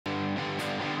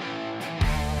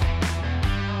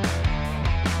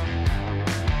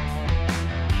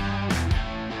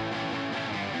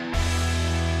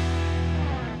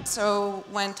So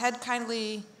when Ted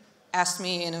kindly asked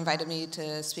me and invited me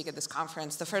to speak at this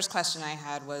conference, the first question I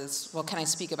had was, well, can I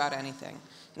speak about anything?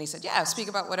 And he said, yeah, speak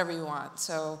about whatever you want.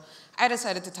 So I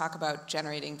decided to talk about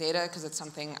generating data because it's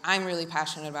something I'm really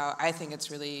passionate about. I think it's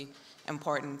really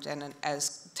important. And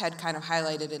as Ted kind of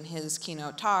highlighted in his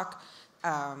keynote talk,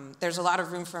 there's a lot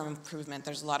of room for improvement.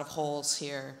 There's a lot of holes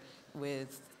here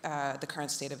with the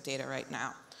current state of data right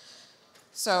now.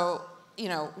 So,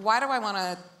 why do I want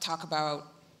to talk about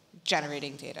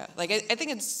generating data? Like, I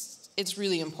think it's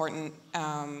really important.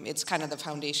 It's kind of the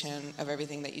foundation of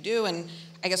everything that you do. And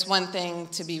I guess one thing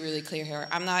to be really clear here,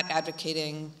 I'm not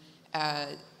advocating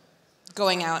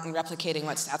going out and replicating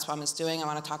what StatsBomb is doing. I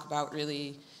want to talk about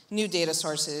really new data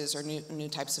sources or new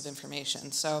types of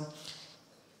information. So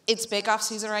it's bake-off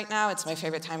season right now. It's my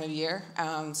favorite time of year.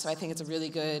 So I think it's a really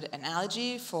good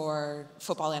analogy for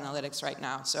football analytics right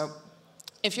now. So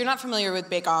if you're not familiar with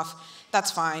bake-off,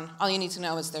 that's fine. All you need to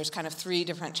know is there's kind of 3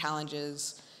 different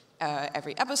challenges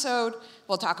every episode.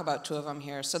 We'll talk about 2 of them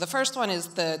here. So the first one is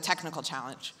the technical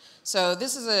challenge. So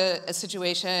this is a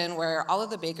situation where all of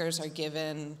the bakers are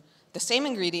given the same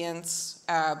ingredients,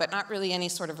 but not really any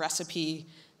sort of recipe.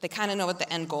 They kind of know what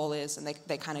the end goal is, and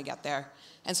they kind of get there.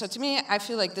 And so to me, I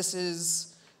feel like this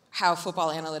is how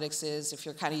football analytics is if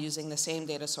you're kind of using the same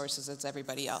data sources as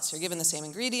everybody else. You're given the same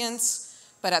ingredients,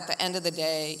 but at the end of the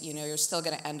day, you're still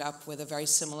going to end up with a very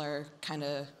similar kind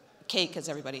of cake as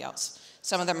everybody else.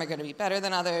 Some of them are going to be better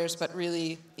than others, but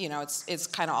really, it's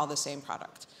kind of all the same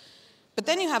product. But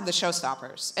then you have the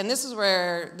showstoppers, and this is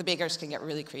where the bakers can get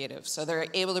really creative. So they're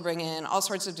able to bring in all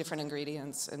sorts of different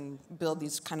ingredients and build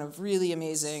these kind of really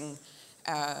amazing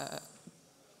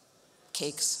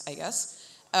cakes, I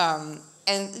guess.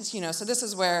 So this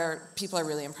is where people are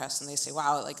really impressed, and they say,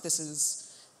 wow, like this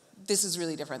is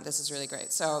really different, this is really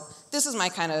great. So this is my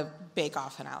kind of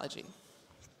bake-off analogy.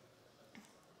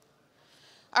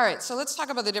 All right, so let's talk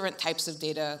about the different types of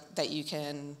data that you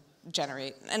can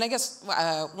generate. And I guess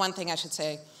one thing I should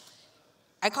say,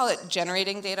 I call it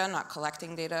generating data, not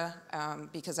collecting data,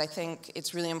 because I think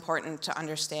it's really important to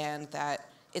understand that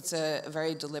it's a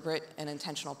very deliberate and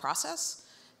intentional process.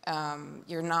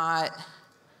 You're not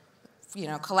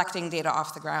collecting data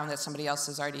off the ground that somebody else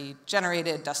has already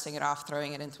generated, dusting it off,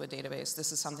 throwing it into a database.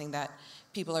 This is something that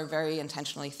people are very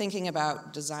intentionally thinking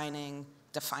about, designing,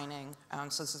 defining.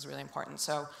 So this is really important.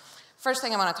 So first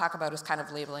thing I want to talk about is kind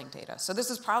of labeling data. So this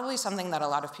is probably something that a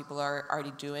lot of people are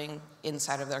already doing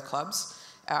inside of their clubs.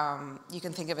 You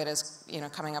can think of it as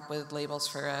coming up with labels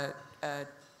for a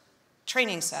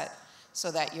training set so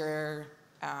that you're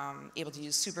able to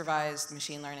use supervised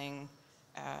machine learning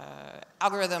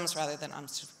algorithms rather than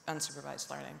unsupervised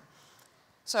learning.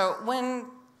 So when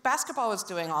basketball was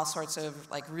doing all sorts of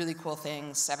really cool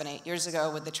things 7, 8 years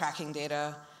ago with the tracking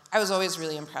data, I was always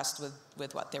really impressed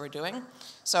with what they were doing.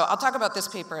 So I'll talk about this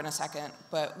paper in a second,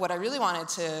 but what I really wanted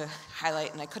to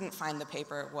highlight, and I couldn't find the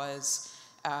paper, was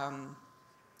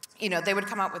they would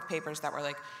come out with papers that were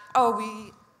like,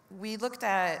 oh, we looked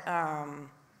at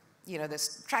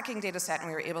this tracking data set and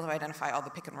we were able to identify all the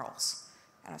pick and rolls.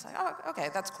 And I was like, oh, okay,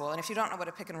 that's cool. And if you don't know what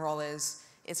a pick and roll is,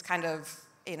 it's kind of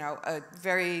a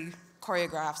very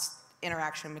choreographed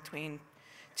interaction between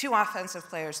 2 offensive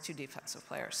players, 2 defensive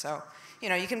players. So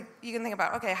you can think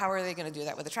about, okay, how are they going to do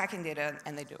that with the tracking data?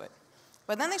 And they do it.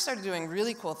 But then they started doing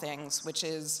really cool things, which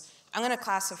is I'm going to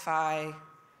classify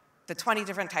the 20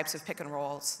 different types of pick and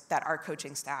rolls that our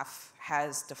coaching staff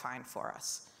has defined for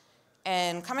us.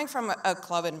 And coming from a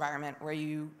club environment where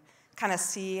you kind of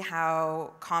see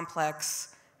how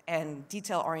complex and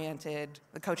detail-oriented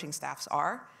the coaching staffs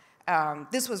are,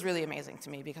 this was really amazing to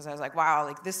me because I was like,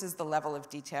 wow, this is the level of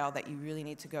detail that you really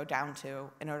need to go down to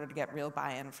in order to get real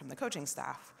buy-in from the coaching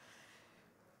staff.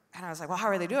 And I was like, well, how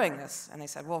are they doing this? And they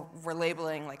said, well, we're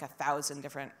labeling 1,000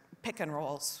 different pick and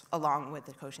rolls along with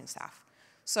the coaching staff.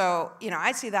 So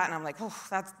I see that and I'm like, oh,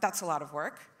 that's a lot of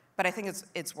work. But I think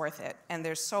it's worth it. And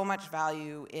there's so much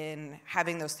value in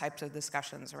having those types of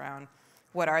discussions around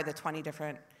what are the 20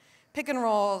 different pick and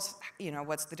rolls,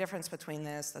 what's the difference between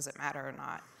this, does it matter or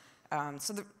not?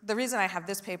 So the reason I have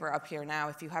this paper up here now,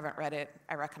 if you haven't read it,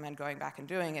 I recommend going back and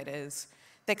doing it, is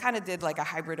they kind of did a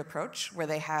hybrid approach where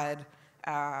they had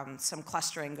some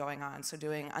clustering going on, so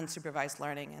doing unsupervised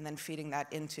learning and then feeding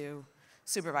that into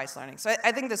supervised learning. So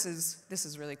I think this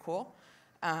is really cool.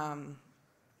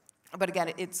 But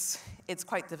again, it's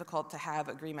quite difficult to have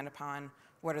agreement upon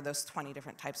what are those 20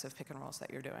 different types of pick and rolls that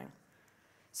you're doing.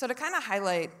 So to kind of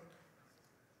highlight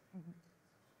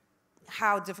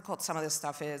how difficult some of this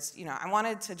stuff is, I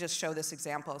wanted to just show this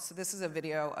example. So this is a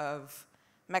video of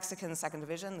Mexican Second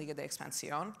Division, Liga de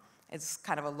Expansión. It's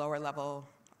kind of a lower level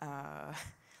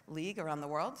league around the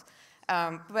world.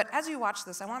 But as you watch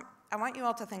this, I want you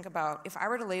all to think about, if I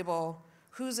were to label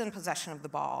who's in possession of the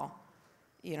ball,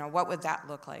 what would that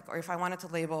look like? Or if I wanted to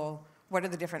label what are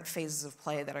the different phases of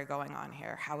play that are going on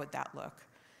here, how would that look?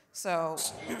 So,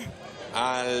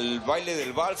 al baile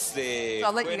del vals de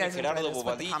Gerardo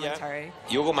Bobadilla y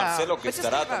Hugo Marcelo, que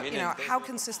estará también en how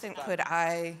consistent could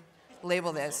I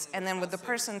label this? And then would the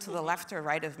person to the left or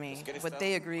right of me, would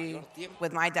they agree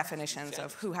with my definitions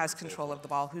of who has control of the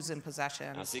ball, who's in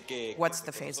possession, what's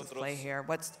the phase of play here,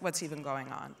 what's even going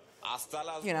on?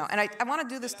 And I want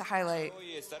to do this to highlight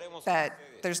that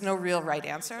there's no real right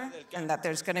answer and that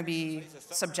there's going to be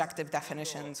subjective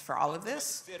definitions for all of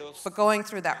this. But going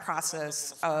through that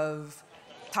process of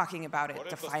talking about it,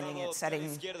 defining it, setting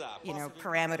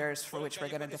parameters for which we're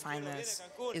going to define this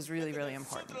is really, really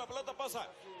important.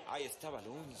 Ahí estaba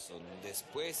Alonso,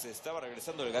 después estaba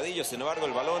regresando Delgadillo, sin embargo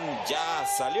el balón ya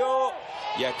salió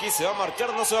y aquí se va a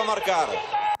marcar, no se va a marcar.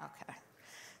 Okay,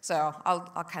 so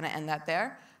I'll kind of end that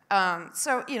there.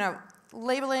 So,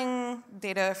 labeling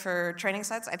data for training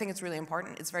sets, I think it's really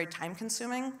important. It's very time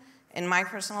consuming. In my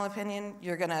personal opinion,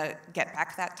 you're going to get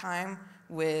back that time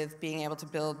with being able to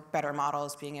build better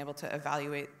models, being able to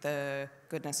evaluate the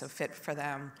goodness of fit for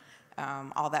them,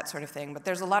 all that sort of thing. But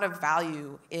there's a lot of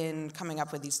value in coming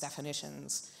up with these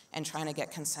definitions and trying to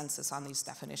get consensus on these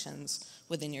definitions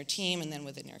within your team and then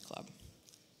within your club.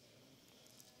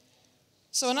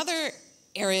 So another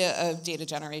area of data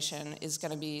generation is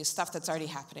going to be stuff that's already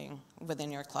happening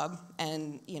within your club.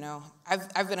 And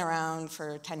I've been around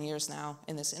for 10 years now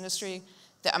in this industry.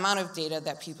 The amount of data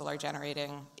that people are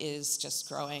generating is just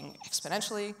growing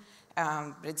exponentially.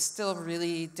 But it's still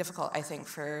really difficult, I think,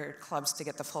 for clubs to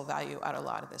get the full value out of a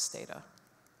lot of this data.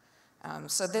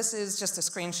 So this is just a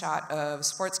screenshot of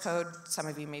sports code. Some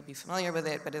of you may be familiar with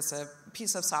it, but it's a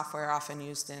piece of software often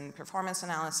used in performance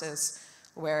analysis,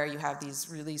 where you have these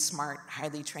really smart,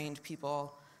 highly trained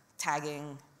people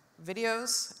tagging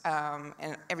videos,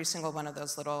 and every single one of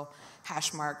those little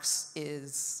hash marks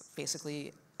is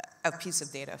basically a piece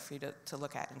of data for you to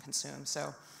look at and consume.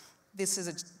 So this is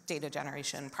a data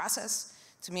generation process.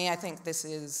 To me, I think this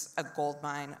is a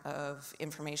goldmine of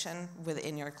information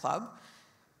within your club,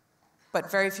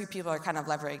 but very few people are kind of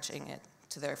leveraging it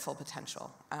to their full potential.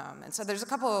 And so there's a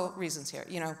couple reasons here.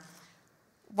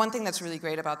 One thing that's really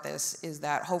great about this is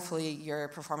that hopefully your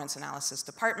performance analysis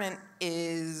department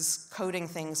is coding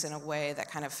things in a way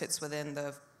that kind of fits within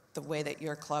the way that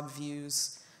your club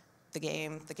views the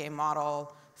game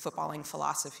model, footballing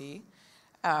philosophy.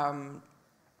 But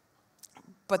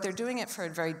they're doing it for a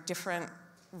very different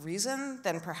reason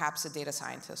than perhaps a data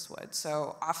scientist would.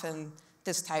 So often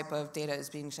this type of data is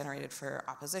being generated for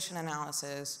opposition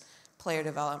analysis, player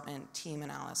development, team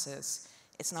analysis.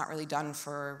 It's not really done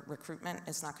for recruitment.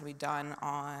 It's not going to be done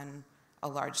on a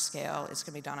large scale. It's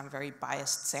going to be done on very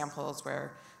biased samples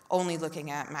where only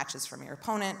looking at matches from your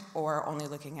opponent or only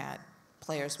looking at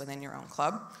players within your own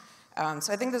club.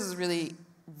 So I think this is really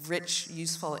rich,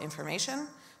 useful information,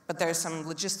 but there's some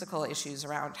logistical issues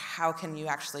around how can you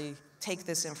actually take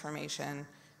this information,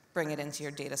 bring it into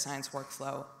your data science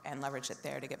workflow, and leverage it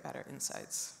there to get better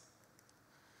insights.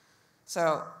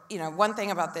 So, one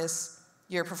thing about this,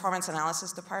 your performance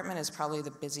analysis department is probably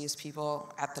the busiest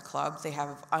people at the club. They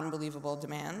have unbelievable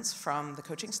demands from the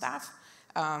coaching staff.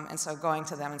 And so going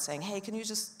to them and saying, hey, can you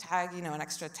just tag an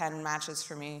extra 10 matches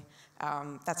for me?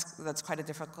 That's quite a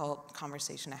difficult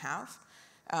conversation to have.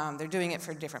 They're doing it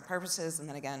for different purposes. And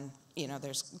then again,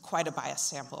 there's quite a biased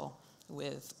sample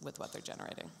with what they're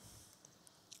generating.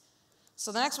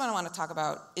 So the next one I want to talk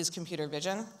about is computer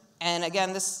vision. And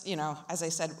again, this, as I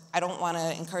said, I don't want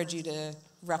to encourage you to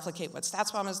replicate what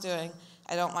StatsBomb is doing.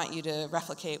 I don't want you to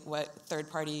replicate what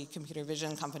third-party computer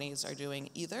vision companies are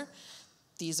doing either.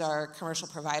 These are commercial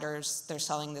providers. They're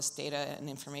selling this data and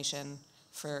information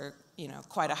for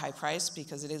quite a high price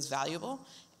because it is valuable,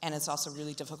 and it's also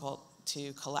really difficult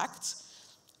to collect.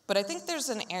 But I think there's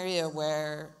an area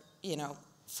where,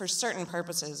 for certain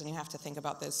purposes, and you have to think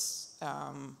about this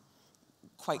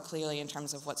quite clearly in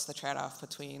terms of what's the trade-off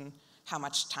between how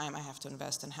much time I have to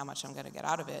invest and how much I'm going to get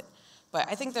out of it. But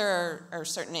I think there are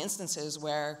certain instances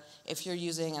where if you're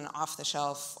using an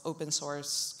off-the-shelf,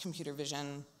 open-source computer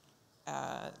vision,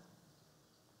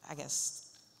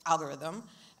 algorithm,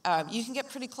 you can get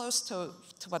pretty close to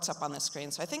what's up on the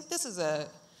screen. So I think this is an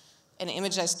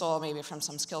image I stole maybe from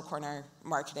some Skill Corner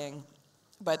marketing.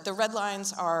 But the red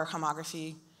lines are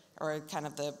homography, or kind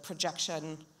of the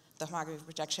homography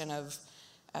projection of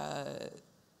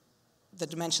the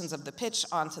dimensions of the pitch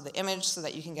onto the image so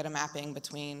that you can get a mapping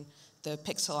between the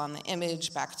pixel on the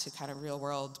image back to kind of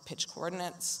real-world pitch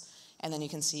coordinates. and then you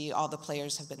can see all the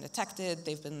players have been detected,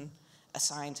 they've been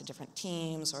assigned to different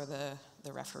teams or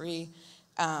the referee.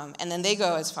 And then they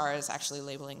go as far as actually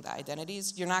labeling the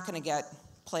identities. You're not going to get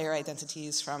player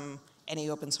identities from any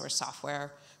open source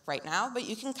software right now, but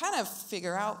you can kind of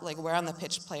figure out like where on the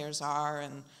pitch players are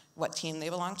and what team they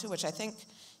belong to, which I think,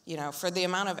 you know, for the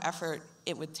amount of effort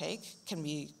it would take, can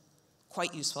be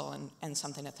quite useful and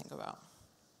something to think about.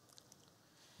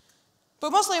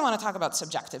 But mostly I want to talk about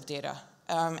subjective data.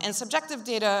 And subjective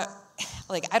data,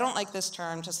 like, I don't like this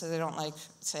term just as I don't like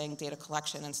saying data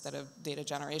collection instead of data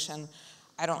generation.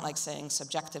 I don't like saying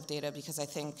subjective data because I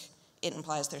think it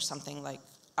implies there's something like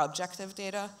objective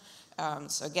data.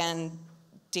 So again,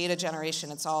 data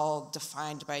generation, it's all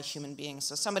defined by human beings.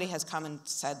 So somebody has come and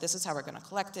said, this is how we're going to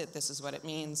collect it, this is what it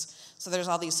means. So there's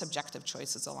all these subjective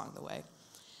choices along the way.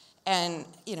 And,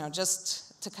 you know,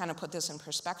 just to kind of put this in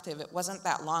perspective, it wasn't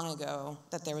that long ago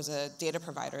that there was a data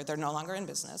provider. They're no longer in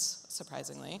business,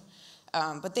 surprisingly.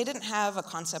 But they didn't have a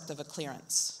concept of a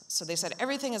clearance. So they said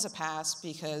everything is a pass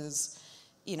because,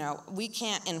 you know, we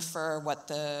can't infer what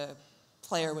the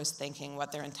player was thinking,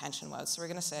 what their intention was. So we're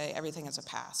going to say everything is a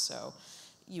pass. So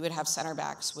you would have center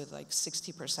backs with like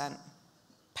 60%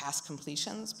 pass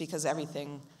completions because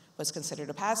everything was considered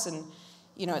a pass. And,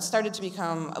 you know, it started to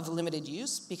become of limited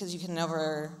use because you can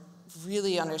never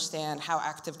really understand how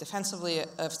active defensively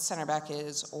a center back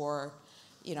is or,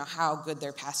 you know, how good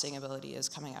their passing ability is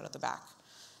coming out of the back.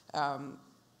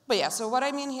 But yeah, so what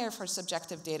I mean here for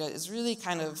subjective data is really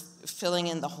kind of filling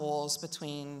in the holes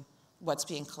between what's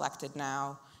being collected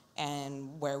now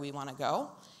and where we want to go.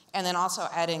 And then also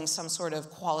adding some sort of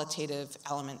qualitative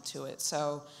element to it.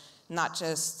 So not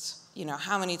just, you know,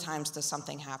 how many times does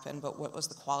something happen, but what was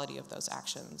the quality of those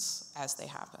actions as they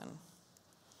happen.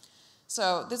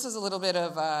 So this is a little bit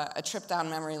of a trip down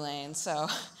memory lane. So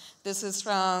this is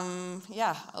from,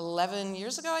 11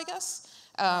 years ago, I guess,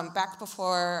 back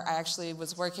before I actually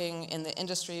was working in the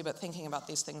industry, but thinking about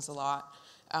these things a lot.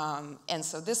 And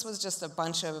so this was just a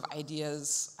bunch of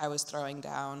ideas I was throwing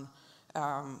down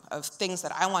of things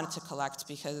that I wanted to collect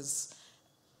because,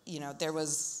 you know, there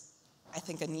was, I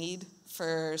think, a need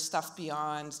for stuff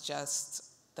beyond just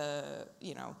the,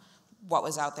 you know, what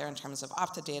was out there in terms of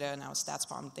Opta data and now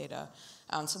StatsBomb data.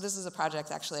 So this is a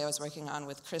project actually I was working on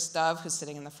with Chris Dove, who's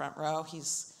sitting in the front row.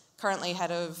 He's currently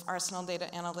head of Arsenal Data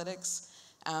Analytics.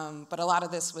 But a lot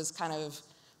of this was kind of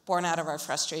born out of our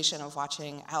frustration of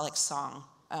watching Alex Song.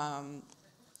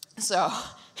 So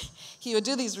he would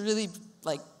do these really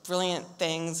like brilliant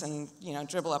things and, you know,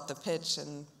 dribble up the pitch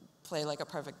and play like a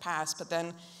perfect pass, but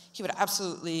then he would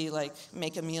absolutely like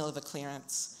make a meal of a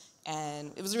clearance.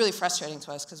 And it was really frustrating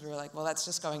to us because we were like, well, that's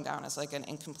just going down as like an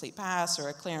incomplete pass or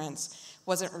a clearance.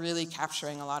 Wasn't really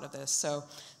capturing a lot of this. So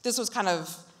this was kind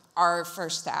of our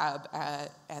first stab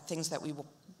at things that we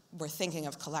were thinking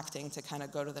of collecting to kind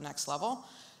of go to the next level.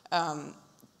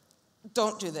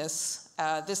 Don't do this.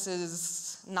 This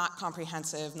is not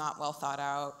comprehensive, not well thought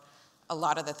out. A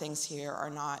lot of the things here are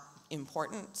not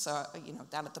important. So, you know,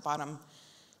 down at the bottom,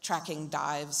 tracking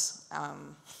dives.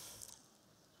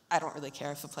 I don't really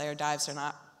care if a player dives or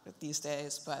not these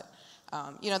days, but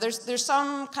you know, there's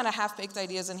some kind of half-baked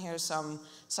ideas in here, some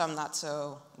not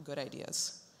so good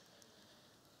ideas.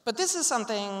 But this is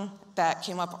something that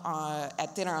came up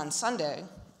at dinner on Sunday,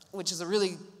 which is a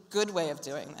really good way of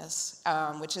doing this,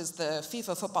 which is the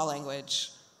FIFA football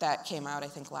language that came out, I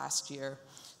think, last year.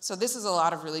 So this is a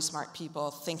lot of really smart people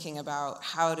thinking about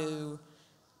how to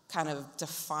kind of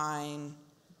define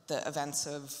the events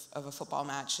of a football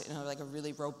match in like a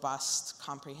really robust,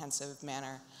 comprehensive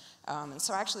manner. And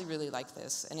so I actually really like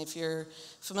this. And if you're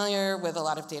familiar with a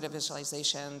lot of data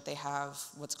visualization, they have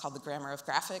what's called the grammar of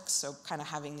graphics, so kind of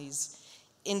having these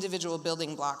individual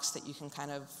building blocks that you can kind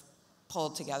of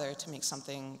pull together to make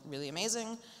something really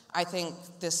amazing. I think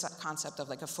this concept of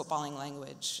like a footballing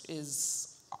language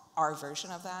is our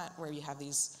version of that, where you have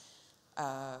these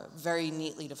very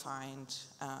neatly defined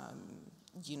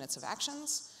units of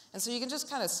actions. And so you can just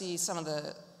kind of see some of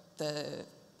the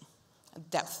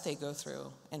depth they go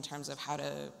through in terms of how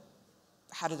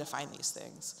to define these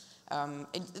things.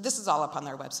 This is all up on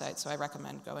their website, so I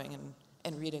recommend going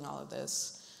and reading all of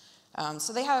this.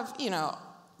 So they have, you know,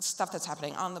 stuff that's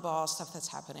happening on the ball, stuff that's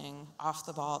happening off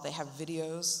the ball. They have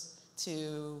videos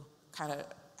to kind of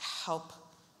help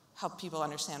people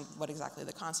understand what exactly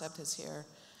the concept is here.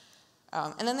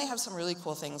 And then they have some really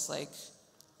cool things like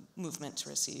movement to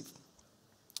receive.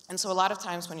 And so a lot of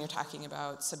times when you're talking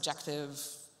about subjective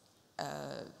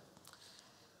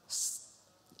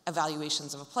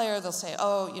evaluations of a player, they'll say,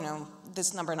 oh, you know,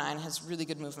 this number 9 has really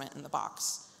good movement in the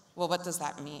box. well, what does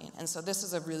that mean? And so this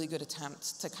is a really good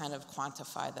attempt to kind of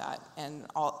quantify that. And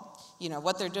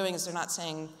what they're doing is they're not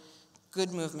saying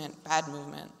good movement, bad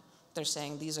movement. They're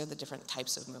saying these are the different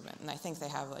types of movement. And I think they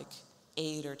have like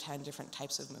 8 or 10 different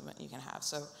types of movement you can have.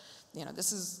 So,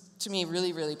 this is, to me,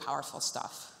 really, really powerful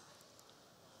stuff.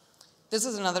 This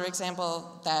is another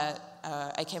example that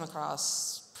I came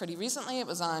across pretty recently. It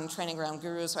was on Training Ground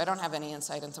Guru, so I don't have any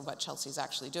insight into what Chelsea's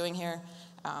actually doing here.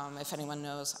 If anyone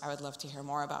knows, I would love to hear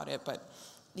more about it. But,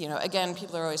 again,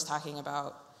 people are always talking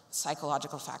about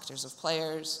psychological factors of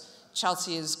players.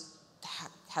 Chelsea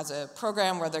has a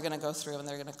program where they're going to go through and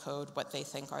they're going to code what they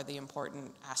think are the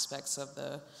important aspects of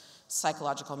the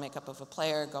psychological makeup of a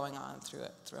player going on through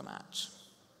a match.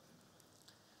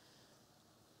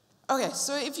 Okay,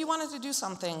 so if you wanted to do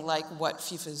something like what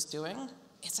FIFA is doing,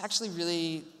 it's actually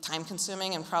really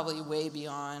time-consuming and probably way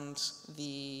beyond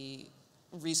the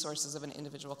resources of an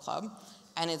individual club,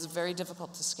 and it's very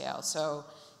difficult to scale. So,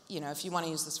 if you want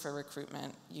to use this for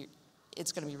recruitment,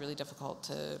 it's going to be really difficult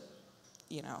to,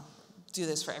 do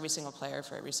this for every single player,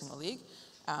 for every single league.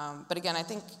 But again, I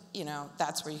think,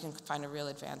 that's where you can find a real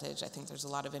advantage. I think there's a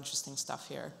lot of interesting stuff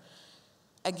here.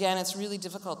 Again, it's really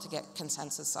difficult to get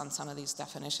consensus on some of these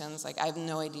definitions. Like, I have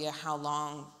no idea how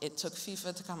long it took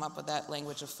FIFA to come up with that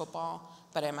language of football,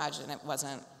 but I imagine it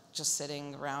wasn't just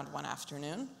sitting around one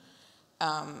afternoon.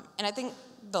 And I think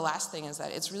the last thing is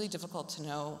that it's really difficult to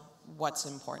know what's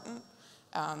important.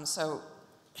 So,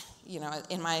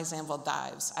 in my example,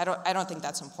 dives. I don't think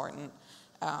that's important.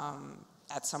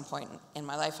 At some point in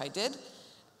my life, I did.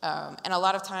 And a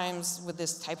lot of times with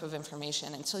this type of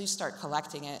information, until you start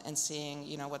collecting it and seeing,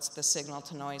 what's the signal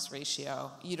to noise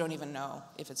ratio, you don't even know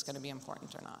if it's going to be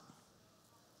important or not.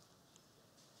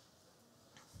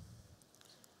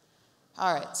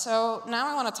 All right, so now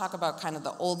I want to talk about kind of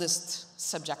the oldest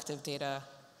subjective data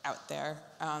out there.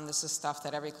 This is stuff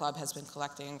that every club has been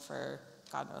collecting for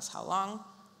God knows how long,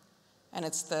 and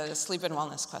it's the Sleep and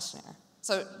Wellness Questionnaire.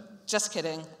 So just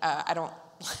kidding, I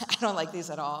don't like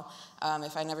these at all.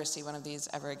 If I never see one of these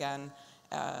ever again,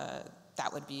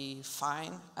 that would be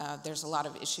fine. There's a lot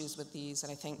of issues with these,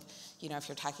 and I think, if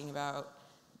you're talking about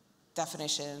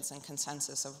definitions and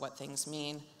consensus of what things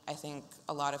mean, I think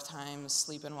a lot of times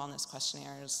sleep and wellness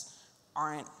questionnaires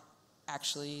aren't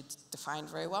actually defined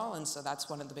very well, and so that's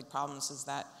one of the big problems, is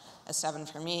that a 7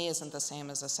 for me isn't the same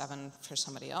as a 7 for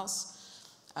somebody else.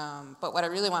 But what I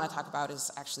really want to talk about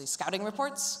is actually scouting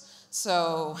reports.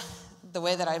 So the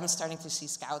way that I'm starting to see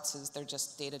scouts is they're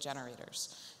just data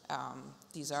generators.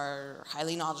 These are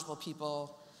highly knowledgeable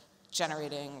people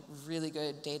generating really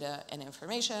good data and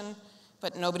information,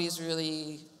 but nobody's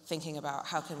really thinking about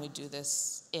how can we do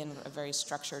this in a very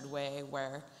structured way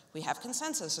where we have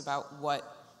consensus about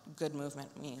what good movement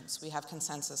means. We have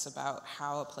consensus about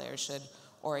how a player should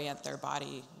orient their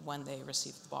body when they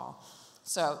receive the ball.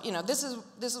 So, this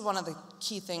is one of the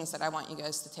key things that I want you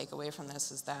guys to take away from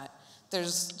this, is that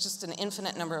there's just an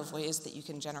infinite number of ways that you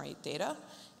can generate data,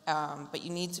 but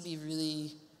you need to be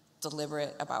really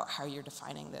deliberate about how you're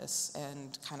defining this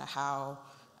and kind of how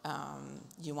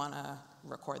you want to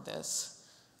record this.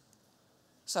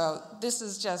 So this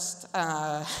is just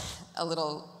a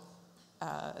little,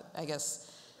 I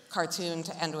guess, cartoon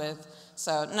to end with.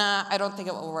 So, nah, I don't think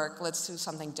it will work. Let's do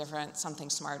something different, something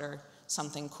smarter,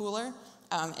 something cooler.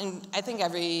 And I think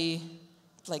every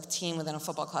team within a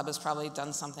football club has probably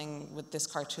done something with this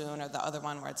cartoon or the other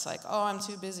one where it's like, oh, I'm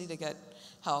too busy to get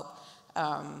help.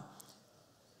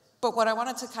 But what I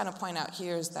wanted to kind of point out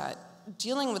here is that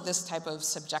dealing with this type of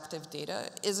subjective data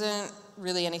isn't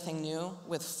really anything new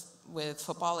with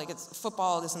football.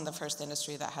 Football isn't the first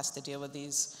industry that has to deal with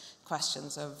these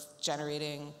questions of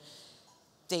generating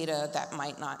data that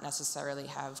might not necessarily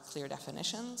have clear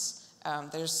definitions.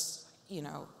 There's,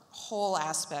 whole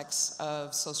aspects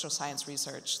of social science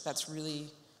research that's really,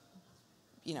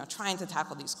 trying to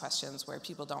tackle these questions where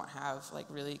people don't have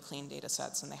really clean data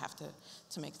sets and they have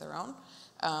to make their own.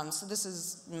 So this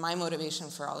is my motivation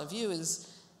for all of you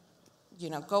is,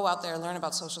 go out there, learn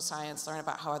about social science, learn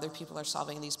about how other people are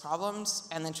solving these problems,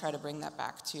 and then try to bring that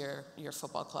back to your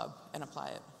football club and apply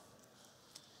it.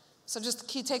 So just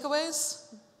key takeaways: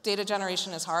 data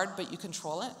generation is hard, but you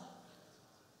control it.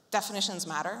 Definitions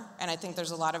matter, and I think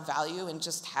there's a lot of value in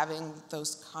just having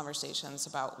those conversations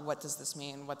about what does this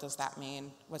mean, what does that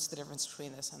mean, what's the difference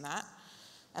between this and that.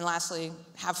 And lastly,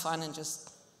 have fun and just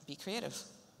be creative.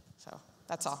 So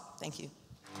that's all. Thank you.